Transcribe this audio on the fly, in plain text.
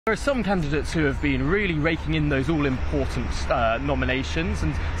There are some candidates who have been really raking in those all-important nominations,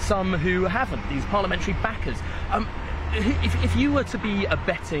 and some who haven't, these parliamentary backers. If you were to be a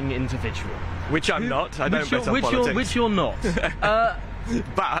betting individual... Which I'm not, I don't bet on politics. Which you're not.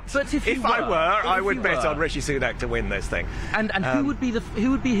 But if I were, I would bet on Rishi Sunak to win this thing. And who would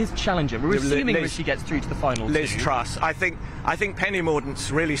be his challenger? We're assuming Rishi gets through to the final. Liz Truss. I think Penny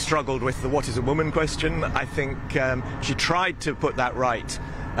Mordaunt's really struggled with the "what is a woman" question. I think she tried to put that right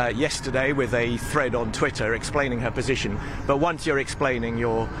yesterday with a thread on Twitter explaining her position. But once you're explaining,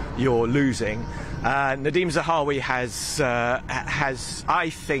 you're losing. Nadeem Zahawi has, I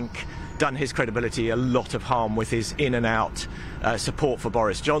think, done his credibility a lot of harm with his in and out support for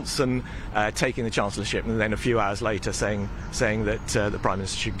Boris Johnson, taking the chancellorship and then a few hours later saying that the Prime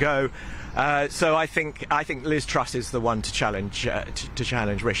Minister should go. So I think Liz Truss is the one to challenge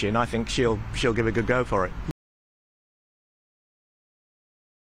Rishi, and I think she'll give a good go for it.